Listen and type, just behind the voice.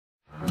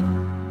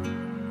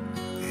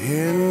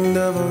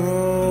ever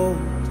wrote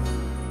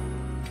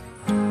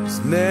is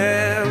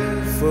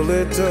never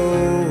fully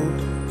told,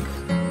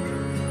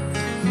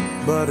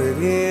 but it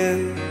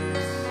ends.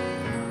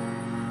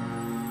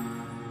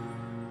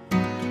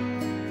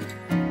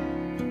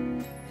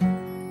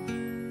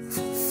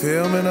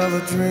 Fulfillment of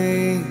a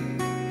dream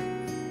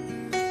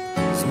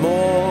is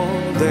more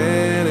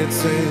than it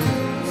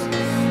seems.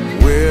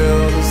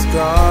 Will the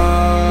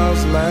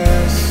scars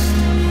last?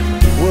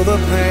 Will the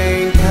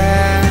pain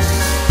pass?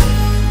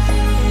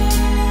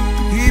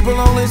 People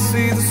only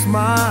see the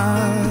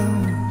smiles.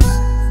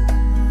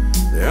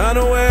 They're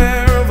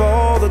unaware of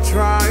all the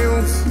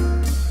trials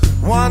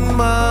one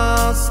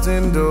must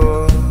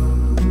endure,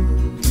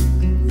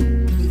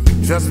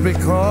 just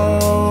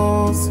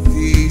because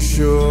he's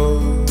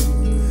sure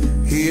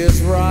he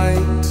is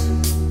right.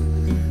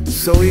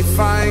 So he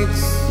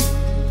fights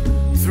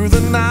through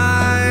the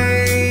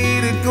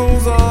night, it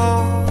goes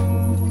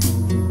on.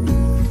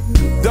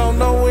 Don't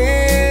know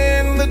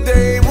when the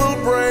day will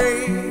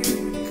break,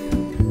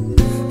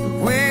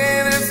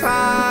 when his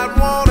heart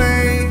won't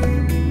ache,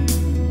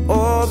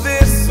 or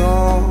this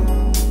song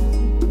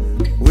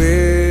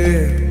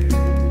will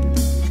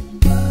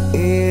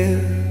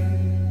end.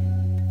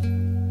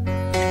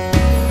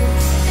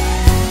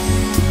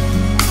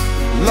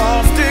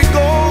 Lofty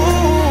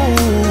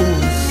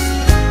goals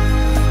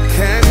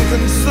can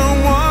consume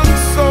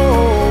one's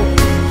soul,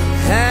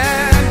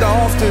 and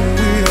often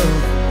will,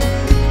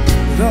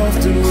 it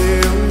often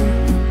will.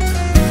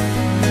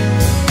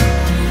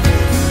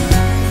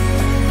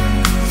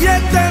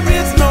 Yet there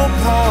is no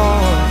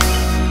pause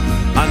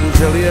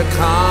until he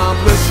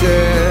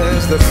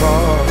accomplishes the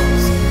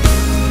cause.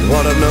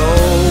 What a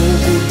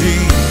noble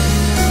deed,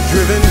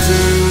 driven to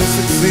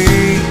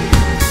succeed.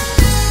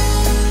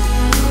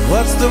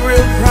 What's the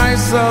real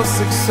price of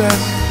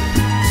success?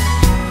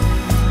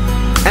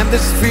 And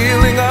this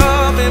feeling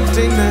of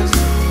emptiness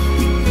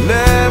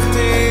left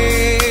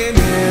in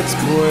its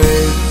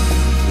grave,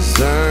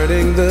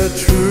 discerning the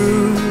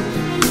truth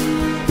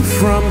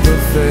from the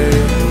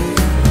fake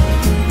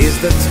is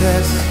the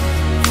test.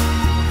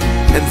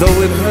 And though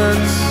it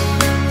hurts,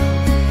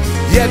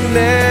 yet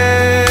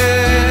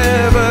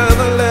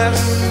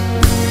nevertheless,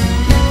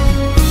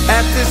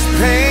 at this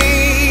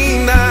pain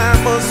I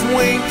must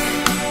wink.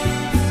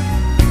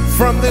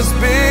 From this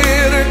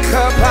bitter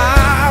cup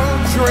I'll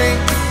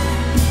drink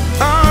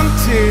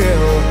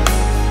until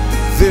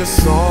this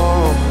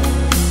song,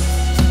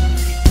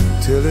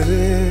 till it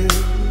ends.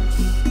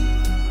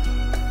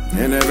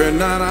 And every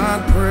night I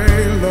pray,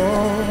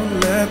 Lord,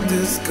 let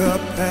this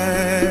cup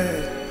pass,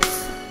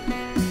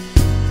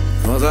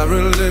 'cause I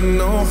really didn't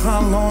know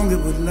how long it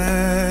would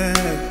last.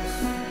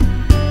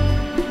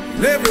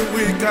 And every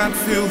week I'd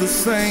feel the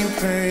same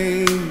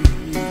pain.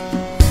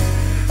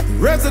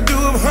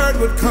 Residue of hurt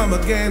would come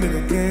again and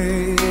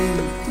again.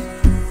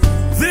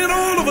 Then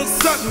all of a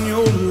sudden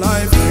your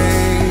life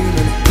came,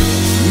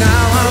 and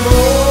now I'm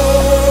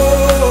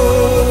over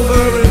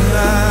it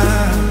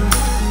now,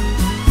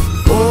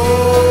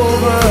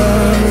 over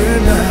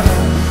it now.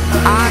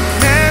 I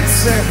can't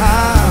say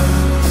how,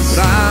 but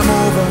I'm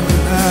over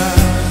it now.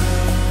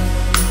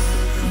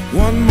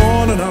 One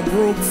morning I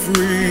broke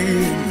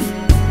free,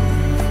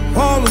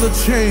 all of the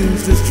chains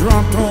just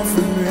dropped off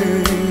of me.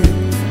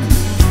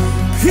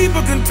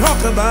 People can talk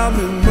about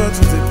me much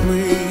as they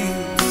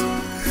please,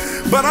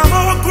 but I'm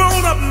all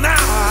grown up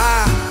now.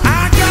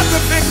 I got the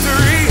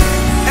victory,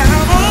 and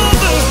I'm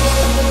over.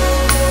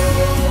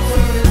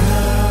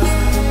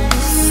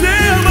 Say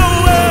I'm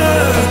over.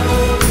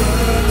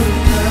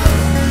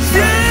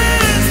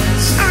 Yes,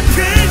 I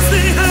can't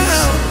say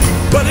how,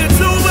 but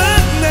it's over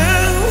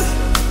now.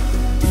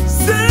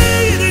 Say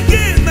it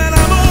again, that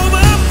I'm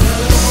over.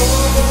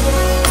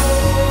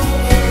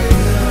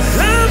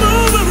 I'm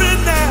over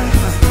it now.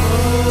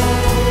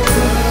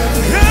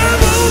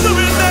 I'm over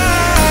it now.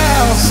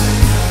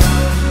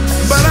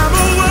 But I'm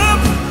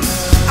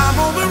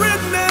over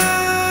it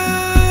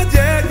now.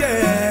 Yeah,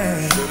 yeah.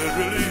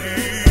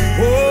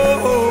 Oh,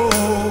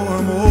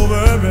 I'm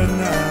over it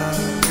now.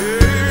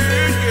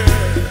 Yeah, yeah.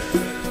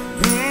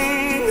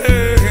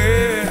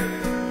 Yeah.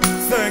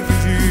 Thank you,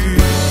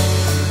 Jesus.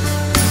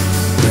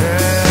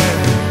 Yeah.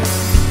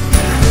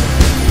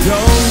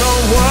 Don't know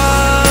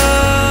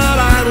what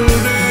I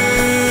will do,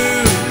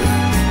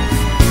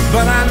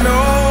 but I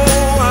know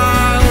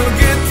I'll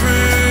get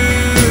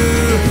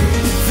through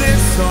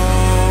this song.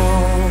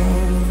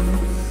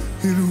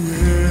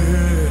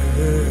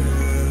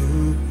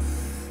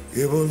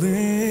 It will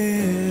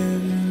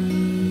end.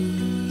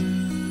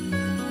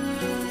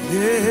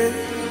 Yeah,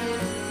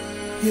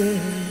 yeah.